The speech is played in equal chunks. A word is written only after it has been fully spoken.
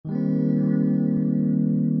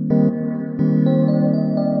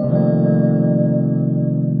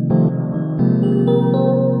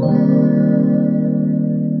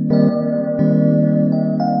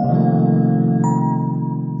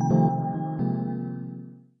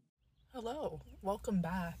Hello, welcome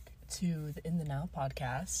back to the In the Now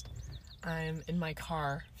podcast. I'm in my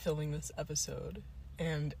car filming this episode,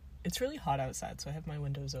 and it's really hot outside, so I have my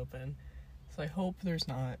windows open. So I hope there's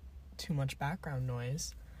not too much background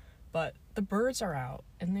noise, but the birds are out,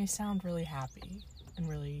 and they sound really happy and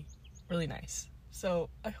really, really nice.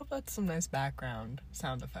 So I hope that's some nice background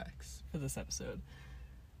sound effects for this episode.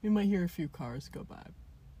 We might hear a few cars go by,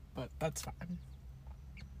 but that's fine.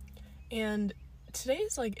 And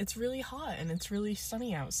today's it's really hot and it's really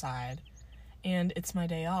sunny outside, and it's my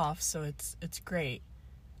day off, so it's great.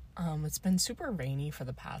 It's been super rainy for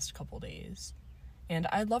the past couple days, and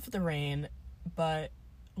I love the rain, but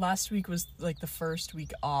last week was the first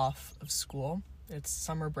week off of school. It's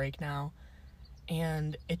summer break now,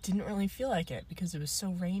 and it didn't really feel like it because it was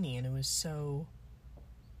so rainy and it was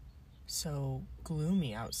so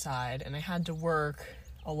gloomy outside, and I had to work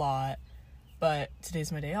a lot, but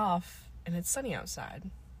today's my day off and it's sunny outside.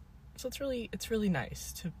 So it's really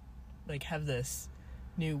nice to have this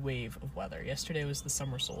new wave of weather. Yesterday was the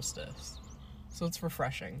summer solstice, so it's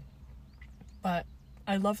refreshing. But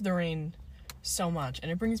I love the rain so much,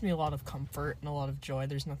 and it brings me a lot of comfort and a lot of joy.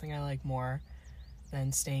 There's nothing I like more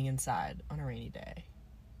than staying inside on a rainy day.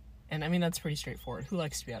 And I mean, that's pretty straightforward. Who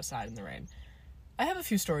likes to be outside in the rain? I have a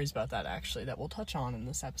few stories about that actually that we'll touch on in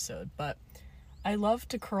this episode, but I love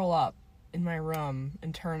to curl up in my room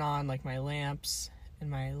and turn on my lamps and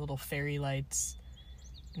my little fairy lights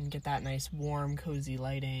and get that nice warm cozy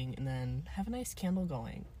lighting, and then have a nice candle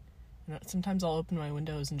going. And sometimes I'll open my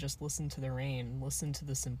windows and just listen to the rain, listen to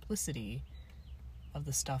the simplicity of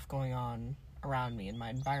the stuff going on around me in my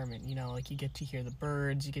environment. You get to hear the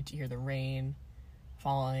birds, you get to hear the rain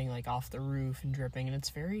falling off the roof and dripping, and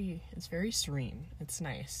it's very serene. It's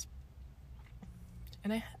nice.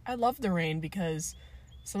 And I love the rain because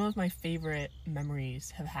some of my favorite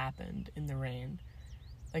memories have happened in the rain.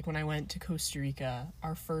 When I went to Costa Rica,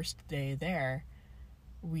 our first day there,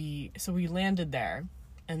 we landed there,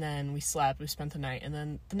 and then we slept, we spent the night, and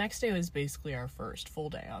then the next day was basically our first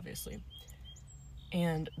full day, obviously.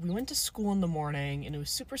 And we went to school in the morning, and it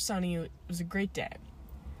was super sunny. It was a great day.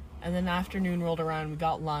 And then afternoon rolled around, we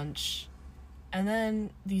got lunch, and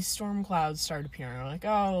then these storm clouds started appearing. We're like,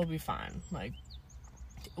 oh, it'll be fine.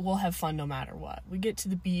 We'll have fun no matter what. We get to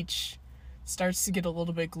the beach, starts to get a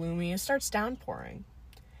little bit gloomy, it starts downpouring.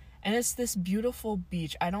 And it's this beautiful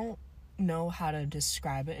beach. I don't know how to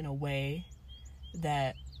describe it in a way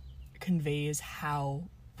that conveys how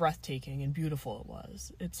breathtaking and beautiful it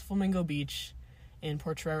was. It's Flamingo Beach in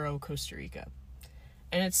Potrero, Costa Rica.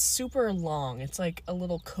 And it's super long. It's like a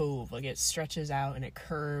little cove. It stretches out and it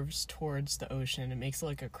curves towards the ocean. It makes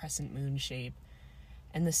it a crescent moon shape.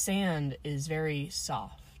 And the sand is very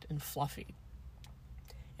soft and fluffy.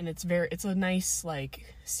 And it's a nice,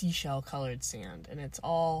 seashell colored sand. And it's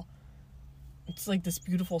this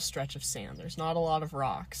beautiful stretch of sand. There's not a lot of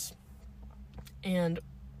rocks. And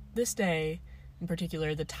this day, in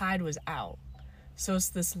particular, the tide was out. So it's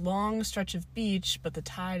this long stretch of beach, but the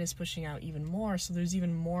tide is pushing out even more, so there's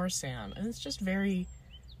even more sand. And it's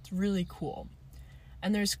really cool.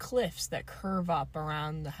 And there's cliffs that curve up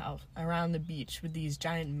around the beach with these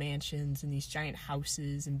giant mansions and these giant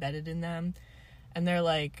houses embedded in them. And they're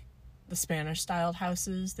the Spanish-styled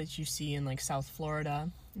houses that you see in South Florida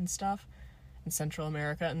and stuff in Central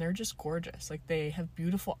America, and they're just gorgeous. They have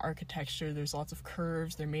beautiful architecture. There's lots of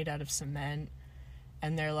curves. They're made out of cement,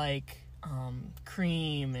 and they're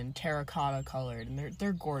cream and terracotta colored, and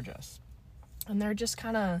they're gorgeous. And they're just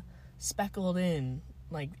kind of speckled in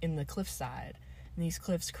the cliffside. And these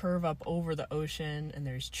cliffs curve up over the ocean, and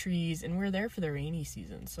there's trees, and we're there for the rainy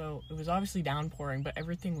season, so it was obviously downpouring, but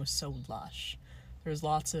everything was so lush. There was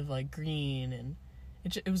lots of green, and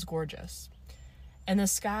it was gorgeous. And the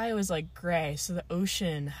sky was gray, so the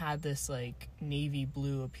ocean had this navy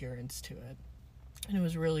blue appearance to it. And it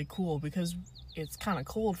was really cool because it's kind of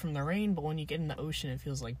cold from the rain, but when you get in the ocean it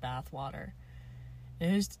feels like bath water.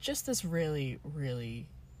 And it was just this really, really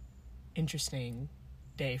interesting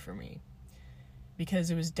day for me,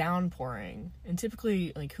 because it was downpouring, and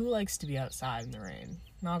typically, who likes to be outside in the rain?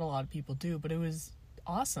 Not a lot of people do, but it was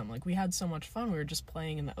awesome. We had so much fun. We were just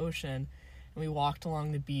playing in the ocean, and we walked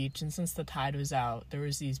along the beach, and since the tide was out, there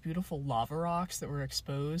was these beautiful lava rocks that were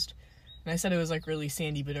exposed. And I said it was really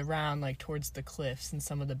sandy, but around towards the cliffs and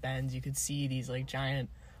some of the bends, you could see these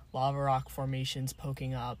giant lava rock formations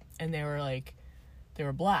poking up, and they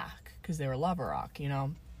were black because they were lava rock,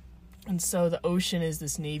 And so the ocean is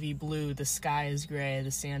this navy blue, the sky is gray,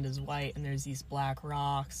 the sand is white, and there's these black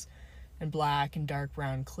rocks and black and dark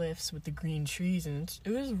brown cliffs with the green trees, and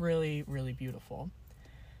it was really, really beautiful.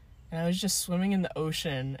 And I was just swimming in the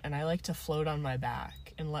ocean, and I like to float on my back.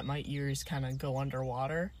 back and let my ears kind of go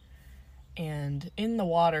underwater. And in the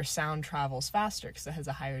water, sound travels faster because it has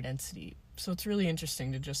a higher density. So it's really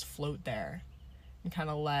interesting to just float there and kind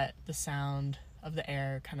of let the sound of the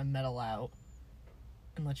air kind of mellow out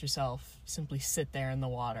and let yourself simply sit there in the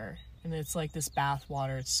water. And it's like this bath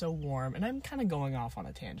water. It's so warm. And I'm kind of going off on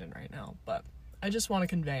a tangent right now, but I just want to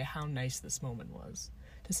convey how nice this moment was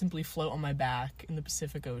to simply float on my back in the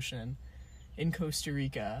Pacific Ocean in Costa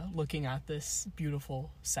Rica looking at this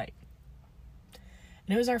beautiful sight.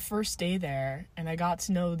 And it was our first day there, and I got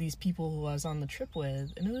to know these people who I was on the trip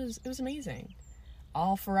with, and it was amazing.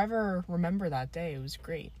 I'll forever remember that day. It was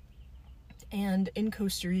great. And in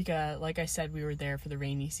Costa Rica, like I said, we were there for the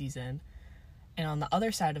rainy season. And on the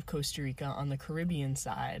other side of Costa Rica, on the Caribbean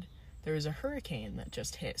side, there was a hurricane that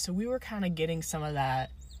just hit. So we were kind of getting some of that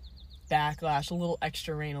backlash, a little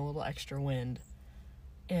extra rain, a little extra wind.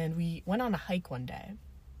 And we went on a hike one day.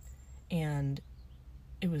 And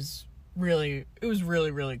it was really,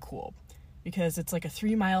 really cool. Because it's like a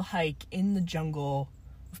 3-mile hike in the jungle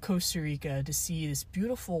of Costa Rica to see this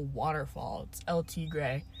beautiful waterfall. It's El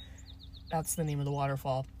Tigre. That's the name of the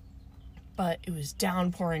waterfall. But it was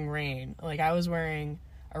downpouring rain. Like, I was wearing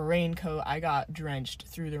a raincoat. I got drenched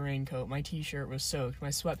through the raincoat. My t-shirt was soaked. My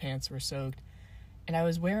sweatpants were soaked. And I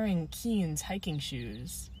was wearing Keen's hiking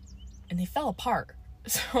shoes. And they fell apart.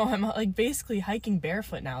 So I'm, like, basically hiking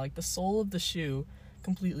barefoot now. Like, the sole of the shoe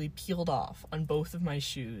completely peeled off on both of my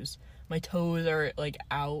shoes. My toes are, like,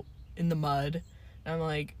 out in the mud. And I'm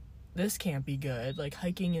like, this can't be good. Like,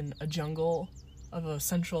 hiking in a jungle of a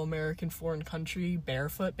Central American foreign country,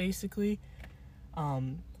 barefoot, basically.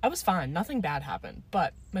 I was fine. Nothing bad happened.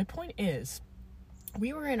 But my point is,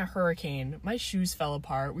 we were in a hurricane. My shoes fell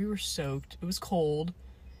apart. We were soaked. It was cold.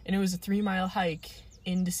 And it was a 3-mile hike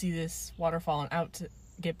in to see this waterfall and out to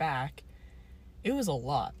get back. It was a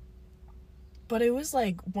lot. But it was,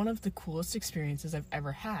 like, one of the coolest experiences I've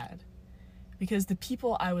ever had. Because the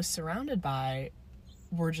people I was surrounded by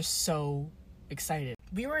were just so excited.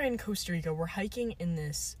 We were in Costa Rica. We're hiking in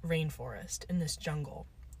this rainforest, in this jungle,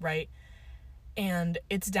 right? And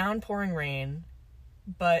it's downpouring rain,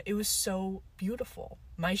 but it was so beautiful.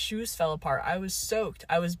 My shoes fell apart. I was soaked.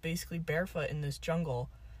 I was basically barefoot in this jungle.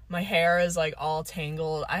 My hair is, like, all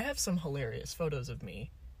tangled. I have some hilarious photos of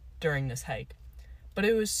me during this hike. But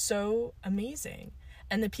it was so amazing.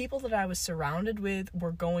 And the people that I was surrounded with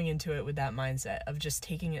were going into it with that mindset of just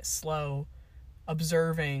taking it slow,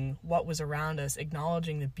 observing what was around us,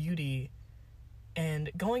 acknowledging the beauty, and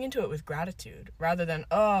going into it with gratitude rather than,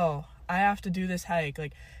 oh, I have to do this hike.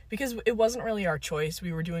 Like, because it wasn't really our choice.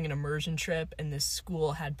 We were doing an immersion trip, and this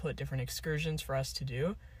school had put different excursions for us to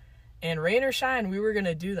do. And rain or shine, we were going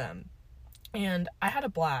to do them. And I had a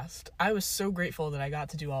blast. I was so grateful that I got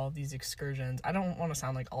to do all of these excursions. I don't want to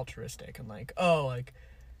sound like altruistic and like, oh, like,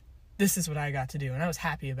 this is what I got to do. And I was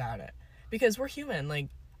happy about it. Because we're human. Like,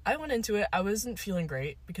 I went into it, I wasn't feeling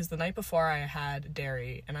great because the night before I had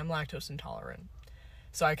dairy and I'm lactose intolerant.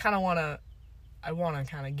 So I want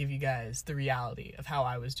to kind of give you guys the reality of how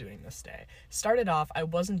I was doing this day. Started off, I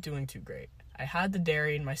wasn't doing too great. I had the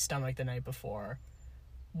dairy in my stomach the night before.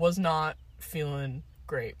 Was not feeling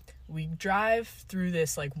great. We drive through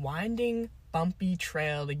this, like, winding, bumpy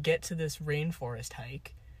trail to get to this rainforest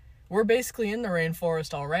hike. We're basically in the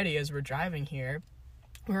rainforest already as we're driving here.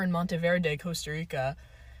 We're in Monteverde, Costa Rica.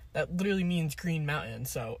 That literally means green mountain,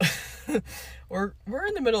 so we're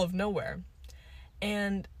in the middle of nowhere.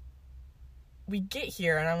 And we get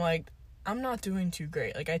here, and I'm like, I'm not doing too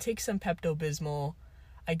great. Like, I take some Pepto-Bismol,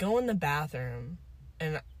 I go in the bathroom,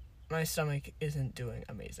 and my stomach isn't doing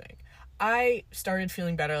amazing. I started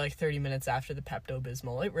feeling better like 30 minutes after the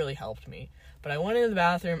Pepto-Bismol. It really helped me. But I went into the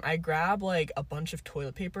bathroom, I grabbed, like, a bunch of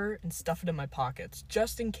toilet paper and stuffed it in my pockets,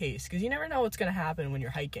 just in case, because you never know what's going to happen when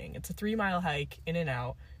you're hiking. It's a 3-mile hike, in and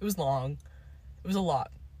out. It was long. It was a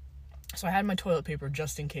lot. So I had my toilet paper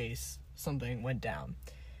just in case something went down.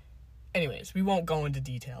 Anyways, we won't go into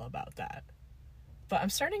detail about that. But I'm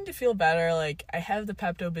starting to feel better. Like, I have the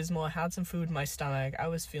Pepto-Bismol, I had some food in my stomach. I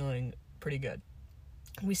was feeling pretty good.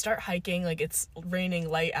 We start hiking, like, it's raining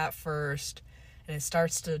light at first, and it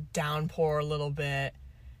starts to downpour a little bit,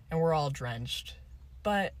 and we're all drenched.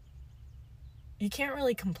 But you can't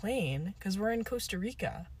really complain, because we're in Costa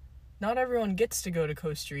Rica. Not everyone gets to go to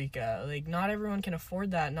Costa Rica. Like, not everyone can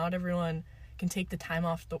afford that. Not everyone can take the time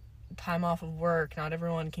off of work. Not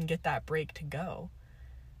everyone can get that break to go.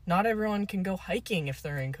 Not everyone can go hiking if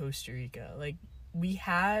they're in Costa Rica. Like, we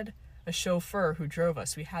had a chauffeur who drove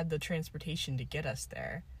us. We had the transportation to get us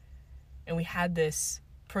there. And we had this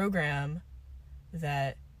program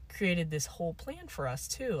that created this whole plan for us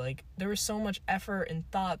too. Like, there was so much effort and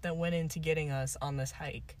thought that went into getting us on this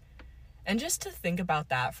hike. And just to think about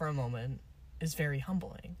that for a moment is very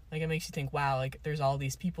humbling. Like, it makes you think, wow, like, there's all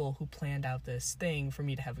these people who planned out this thing for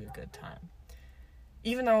me to have a good time.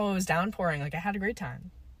 Even though it was downpouring, like, I had a great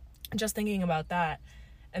time. Just thinking about that,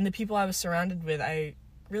 and the people I was surrounded with, I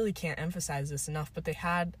really can't emphasize this enough, but they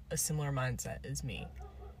had a similar mindset as me.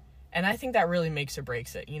 And I think that really makes or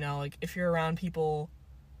breaks it, you know? Like, if you're around people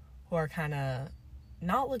who are kind of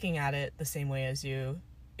not looking at it the same way as you,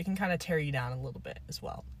 it can kind of tear you down a little bit as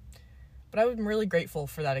well. But I'm really grateful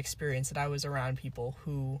for that experience, that I was around people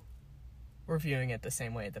who were viewing it the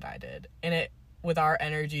same way that I did. And it, with our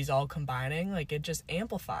energies all combining, like, it just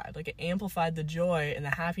amplified. Like, it amplified the joy and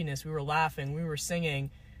the happiness. We were laughing, we were singing.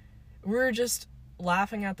 We were just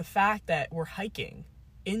laughing at the fact that we're hiking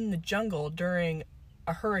in the jungle during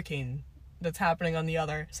a hurricane that's happening on the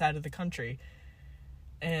other side of the country.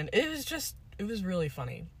 And it was really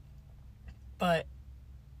funny. But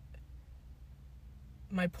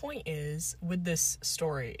my point is, with this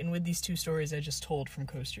story, and with these two stories I just told from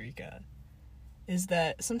Costa Rica, is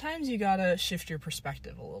that sometimes you gotta shift your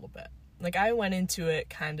perspective a little bit. Like, I went into it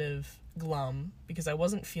kind of glum because I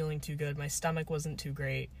wasn't feeling too good. My stomach wasn't too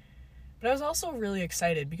great. But I was also really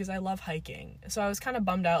excited because I love hiking. So I was kind of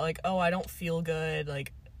bummed out, like, oh, I don't feel good.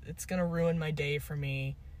 Like, it's gonna ruin my day for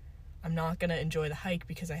me. I'm not gonna enjoy the hike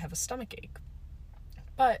because I have a stomach ache.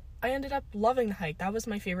 But I ended up loving the hike. That was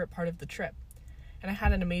my favorite part of the trip. And I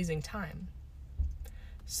had an amazing time.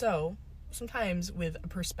 So sometimes with a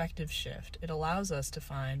perspective shift, it allows us to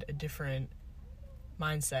find a different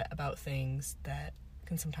mindset about things that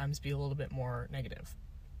can sometimes be a little bit more negative.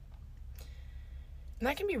 And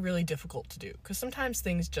that can be really difficult to do, because sometimes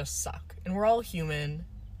things just suck. And we're all human,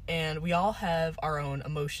 and we all have our own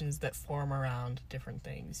emotions that form around different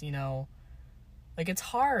things, you know? Like, it's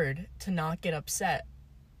hard to not get upset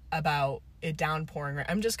about it downpouring.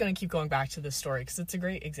 I'm just going to keep going back to this story because it's a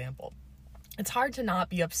great example. It's hard to not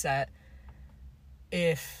be upset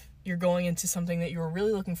if you're going into something that you were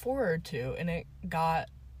really looking forward to and it got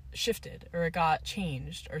shifted or it got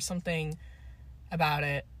changed or something about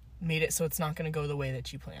it made it so it's not going to go the way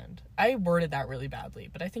that you planned. I worded that really badly,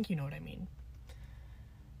 but I think you know what I mean.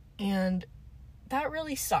 And that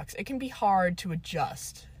really sucks. It can be hard to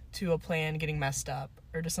adjust to a plan getting messed up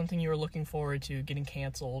or to something you were looking forward to getting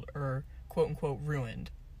canceled or quote-unquote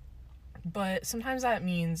ruined. But sometimes that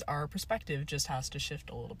means our perspective just has to shift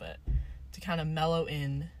a little bit to kind of mellow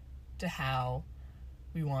in to how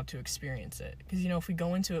we want to experience it. Because, you know, if we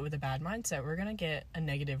go into it with a bad mindset, we're going to get a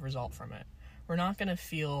negative result from it. We're not going to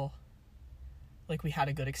feel like we had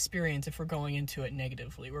a good experience if we're going into it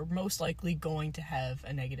negatively. We're most likely going to have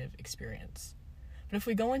a negative experience. But if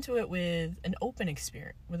we go into it with an open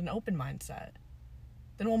experience, with an open mindset,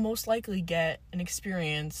 then we'll most likely get an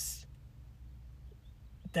experience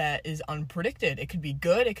that is unpredicted. It could be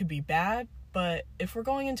good, it could be bad, but if we're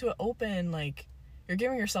going into it open, like, you're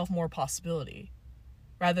giving yourself more possibility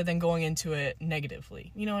rather than going into it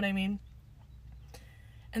negatively. You know what I mean?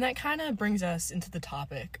 And that kind of brings us into the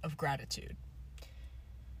topic of gratitude.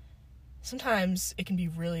 Sometimes it can be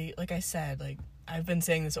really, like I said, like I've been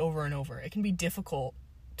saying this over and over, it can be difficult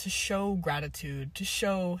to show gratitude, to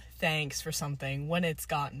show thanks for something when it's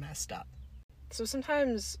gotten messed up. So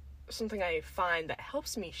sometimes something I find that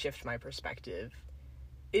helps me shift my perspective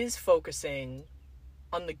is focusing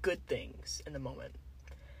on the good things in the moment.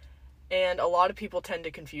 And a lot of people tend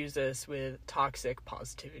to confuse this with toxic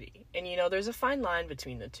positivity. And, you know, there's a fine line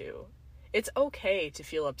between the two. It's okay to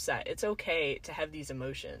feel upset. It's okay to have these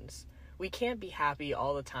emotions. We can't be happy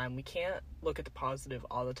all the time. We can't look at the positive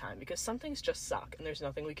all the time because some things just suck and there's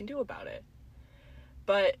nothing we can do about it.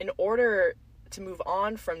 But in order to move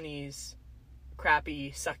on from these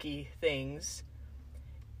crappy, sucky things,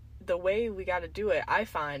 the way we got to do it, I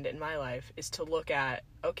find in my life, is to look at,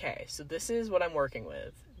 okay, so this is what I'm working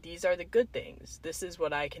with. These are the good things. This is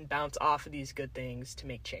what I can bounce off of these good things to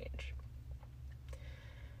make change.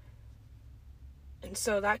 And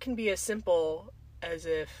so that can be as simple as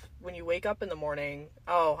if when you wake up in the morning,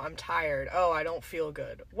 oh, I'm tired. Oh, I don't feel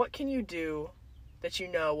good. What can you do that you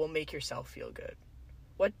know will make yourself feel good?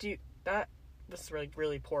 That was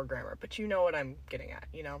really poor grammar, but you know what I'm getting at,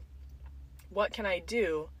 you know? What can I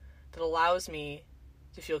do that allows me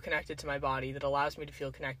to feel connected to my body, that allows me to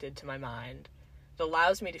feel connected to my mind, that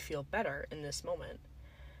allows me to feel better in this moment?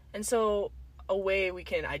 And so a way we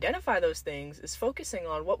can identify those things is focusing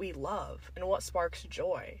on what we love and what sparks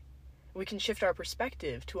joy. We can shift our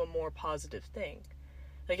perspective to a more positive thing.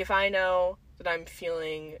 Like if I know that I'm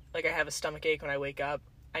feeling like I have a stomach ache when I wake up,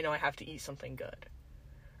 I know I have to eat something good.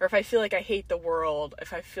 or if I feel like I hate the world,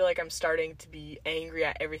 if I feel like I'm starting to be angry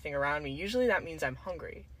at everything around me, usually that means I'm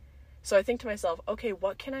hungry. So I think to myself, okay,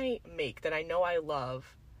 what can I make that I know I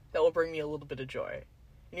love that will bring me a little bit of joy?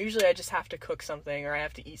 And usually I just have to cook something or I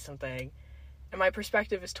have to eat something, and my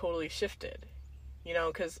perspective is totally shifted,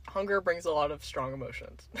 because hunger brings a lot of strong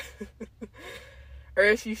emotions. Or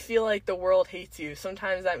if you feel like the world hates you,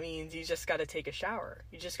 sometimes that means you just got to take a shower.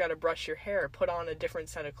 You just got to brush your hair, put on a different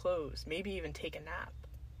set of clothes, maybe even take a nap.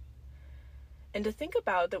 And to think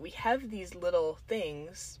about that we have these little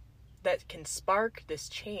things that can spark this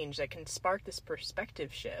change, that can spark this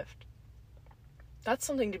perspective shift, that's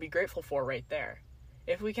something to be grateful for right there.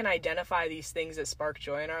 If we can identify these things that spark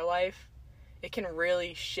joy in our life, it can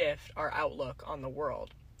really shift our outlook on the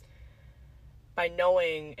world. By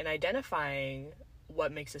knowing and identifying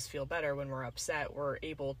what makes us feel better when we're upset, we're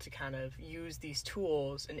able to kind of use these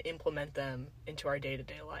tools and implement them into our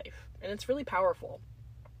day-to-day life. And it's really powerful.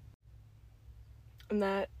 And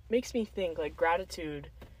that makes me think, like, gratitude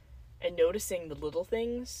and noticing the little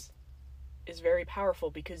things is very powerful,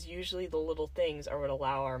 because usually the little things are what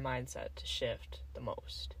allow our mindset to shift the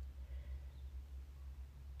most.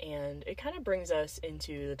 And it kind of brings us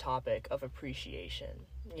into the topic of appreciation.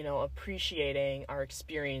 Appreciating our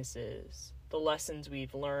experiences, the lessons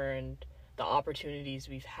we've learned, the opportunities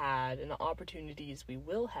we've had, and the opportunities we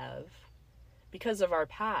will have because of our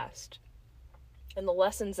past, and the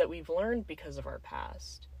lessons that we've learned because of our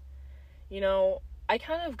past. I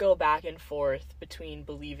kind of go back and forth between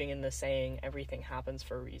believing in the saying, everything happens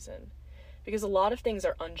for a reason, because a lot of things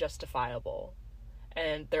are unjustifiable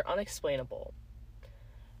and they're unexplainable.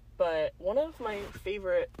 But one of my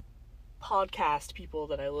favorite podcast people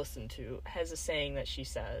that I listen to has a saying that she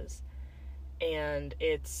says, and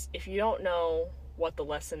it's, if you don't know what the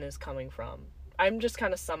lesson is coming from, I'm just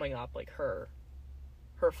kind of summing up like her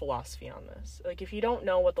philosophy on this. Like, if you don't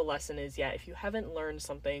know what the lesson is yet, if you haven't learned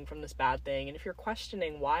something from this bad thing, and if you're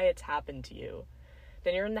questioning why it's happened to you,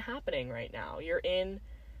 then you're in the happening right now. You're in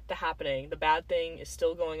the happening. The bad thing is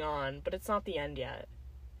still going on, but it's not the end yet.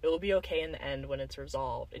 It will be okay in the end when it's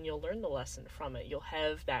resolved, and you'll learn the lesson from it. You'll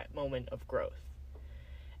have that moment of growth.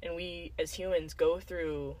 And we, as humans, go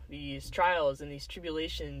through these trials and these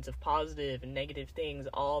tribulations of positive and negative things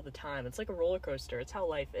all the time. It's like a roller coaster. It's how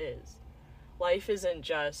life is. Life isn't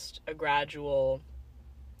just a gradual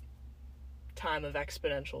time of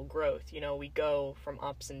exponential growth. We go from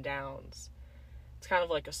ups and downs. It's kind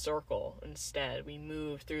of like a circle instead. We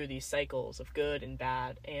move through these cycles of good and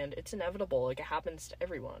bad, and it's inevitable. Like, it happens to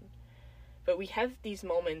everyone. But we have these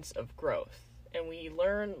moments of growth, and we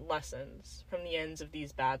learn lessons from the ends of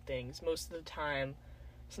these bad things. Most of the time,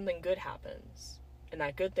 something good happens, and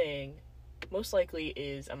that good thing most likely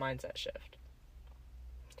is a mindset shift.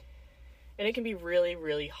 And it can be really,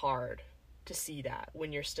 really hard to see that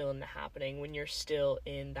when you're still in the happening, when you're still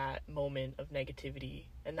in that moment of negativity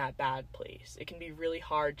and that bad place. It can be really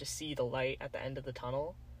hard to see the light at the end of the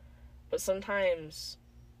tunnel. But sometimes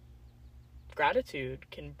gratitude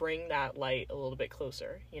can bring that light a little bit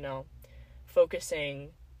closer, focusing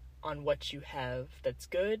on what you have that's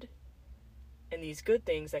good and these good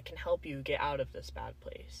things that can help you get out of this bad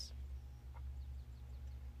place.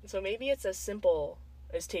 So maybe it's as simple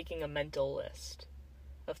as taking a mental list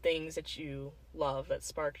of things that you love that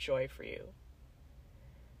spark joy for you.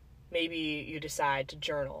 Maybe you decide to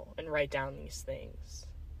journal and write down these things.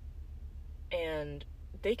 And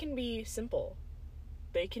they can be simple.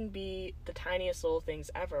 They can be the tiniest little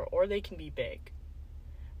things ever, or they can be big.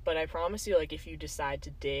 But I promise you, if you decide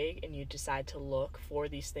to dig and you decide to look for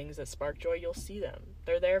these things that spark joy, you'll see them.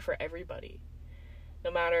 They're there for everybody. No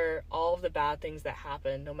matter all of the bad things that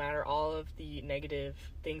happen, no matter all of the negative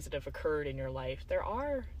things that have occurred in your life, there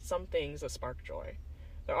are some things that spark joy.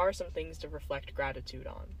 There are some things to reflect gratitude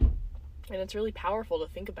on. And it's really powerful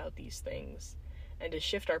to think about these things and to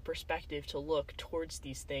shift our perspective to look towards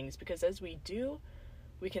these things, because as we do,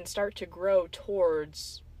 we can start to grow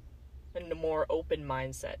towards a more open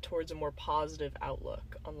mindset, towards a more positive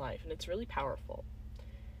outlook on life, and it's really powerful.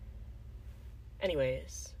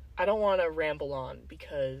 Anyways, I don't want to ramble on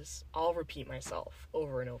because I'll repeat myself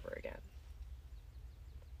over and over again.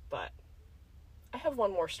 But I have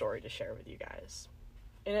one more story to share with you guys,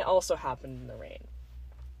 and it also happened in the rain.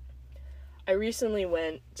 I recently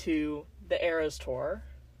went to the Eras Tour.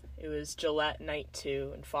 It was Gillette Night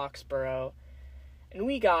 2 in Foxborough, and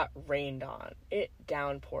we got rained on. It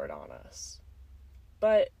downpoured on us.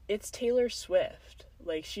 But it's Taylor Swift.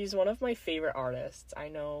 She's one of my favorite artists. I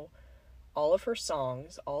know all of her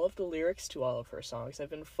songs, all of the lyrics to all of her songs. I've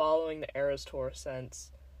been following the Eras Tour since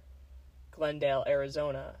Glendale,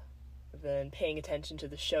 Arizona. I've been paying attention to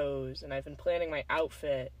the shows, and I've been planning my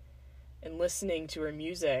outfit and listening to her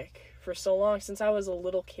music for so long, since I was a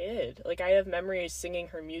little kid. Like, I have memories singing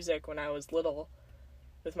her music when I was little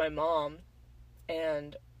with my mom,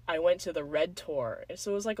 and I went to the Red Tour,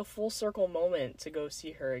 so it was like a full circle moment to go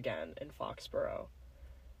see her again in Foxborough.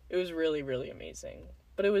 It was really, really amazing.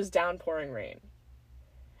 But it was downpouring rain.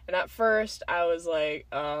 And at first, I was like,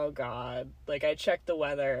 oh god. Like, I checked the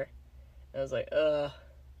weather, and I was like,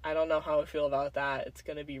 I don't know how I feel about that. It's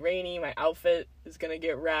gonna be rainy, my outfit is gonna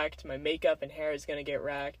get wrecked, my makeup and hair is gonna get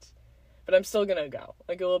wrecked. But I'm still gonna go.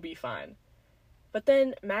 Like, it will be fine. But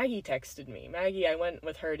then Maggie texted me. Maggie, I went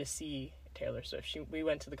with her to see Taylor Swift. We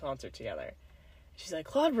went to the concert together. She's like,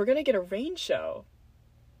 Claude, we're gonna get a rain show.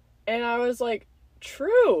 And I was like,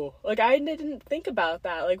 true. Like, I didn't think about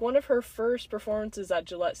that. Like, one of her first performances at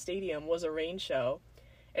Gillette Stadium was a rain show.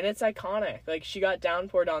 And it's iconic. Like, she got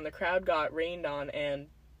downpoured on, the crowd got rained on, and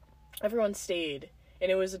everyone stayed.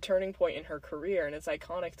 And it was a turning point in her career, and it's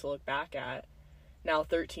iconic to look back at. Now,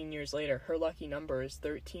 13 years later, her lucky number is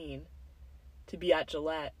 13. To be at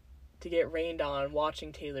Gillette, to get rained on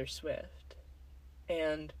watching Taylor Swift.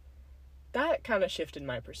 And that kind of shifted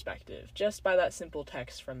my perspective, just by that simple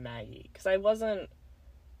text from Maggie. Because I wasn't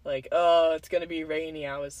like, oh, it's going to be rainy.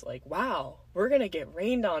 I was like, wow, we're going to get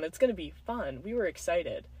rained on. It's going to be fun. We were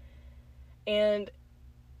excited. And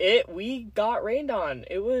we got rained on.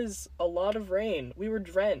 It was a lot of rain. We were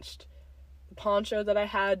drenched. The poncho that I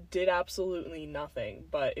had did absolutely nothing,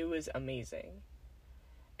 but it was amazing.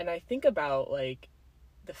 And I think about, like,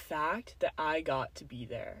 the fact that I got to be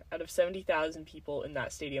there. Out of 70,000 people in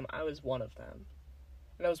that stadium, I was one of them.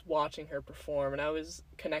 And I was watching her perform, and I was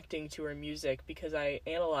connecting to her music because I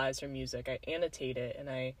analyze her music, I annotate it, and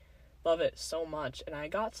I love it so much. And I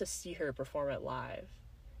got to see her perform it live,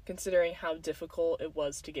 considering how difficult it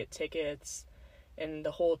was to get tickets, and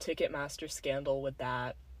the whole Ticketmaster scandal with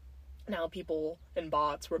that. Now people and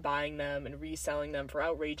bots were buying them and reselling them for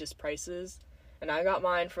outrageous prices. And I got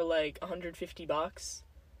mine for like $150.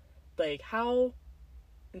 Like, how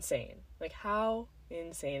insane. Like, how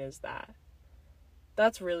insane is that?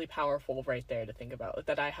 That's really powerful right there to think about. Like,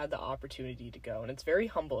 that I had the opportunity to go. And it's very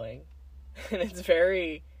humbling. And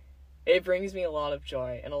it brings me a lot of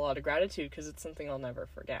joy and a lot of gratitude, because it's something I'll never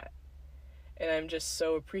forget. And I'm just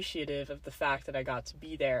so appreciative of the fact that I got to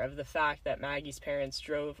be there, of the fact that Maggie's parents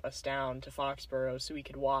drove us down to Foxborough so we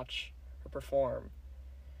could watch her perform.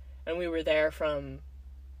 And we were there from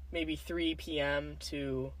maybe 3 p.m.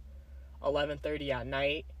 to 11:30 at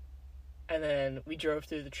night. And then we drove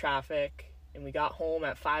through the traffic, and we got home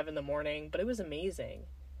at 5 in the morning. But it was amazing.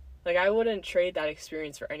 Like, I wouldn't trade that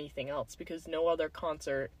experience for anything else, because no other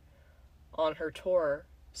concert on her tour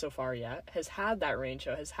so far yet has had that rain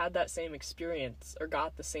show, has had that same experience, or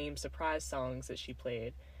got the same surprise songs that she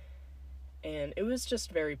played. And it was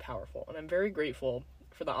just very powerful. And I'm very grateful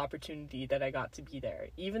for the opportunity that I got to be there,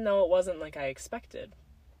 even though it wasn't like I expected.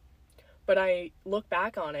 But I look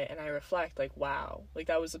back on it and I reflect, like, wow, like,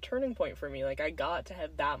 that was a turning point for me. Like, I got to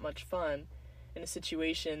have that much fun in a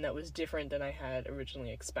situation that was different than I had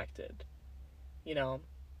originally expected, you know?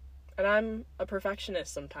 And I'm a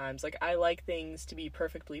perfectionist sometimes. Like, I like things to be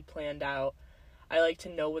perfectly planned out. I like to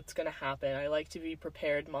know what's going to happen. I like to be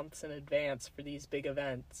prepared months in advance for these big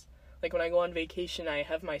events. Like, when I go on vacation, I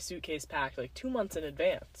have my suitcase packed, like, 2 months in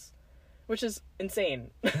advance. Which is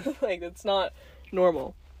insane. Like, it's not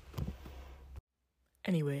normal.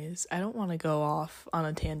 Anyways, I don't want to go off on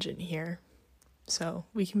a tangent here. So,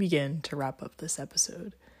 we can begin to wrap up this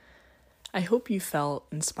episode. I hope you felt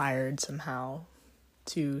inspired somehow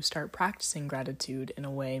to start practicing gratitude in a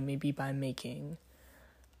way, maybe by making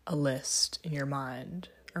a list in your mind,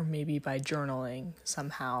 or maybe by journaling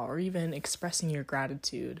somehow, or even expressing your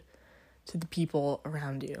gratitude to the people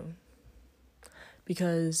around you.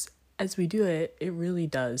 Because as we do it, it really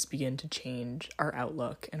does begin to change our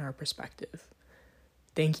outlook and our perspective.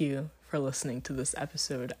 Thank you for listening to this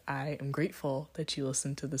episode. I am grateful that you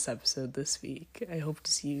listened to this episode this week. I hope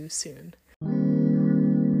to see you soon.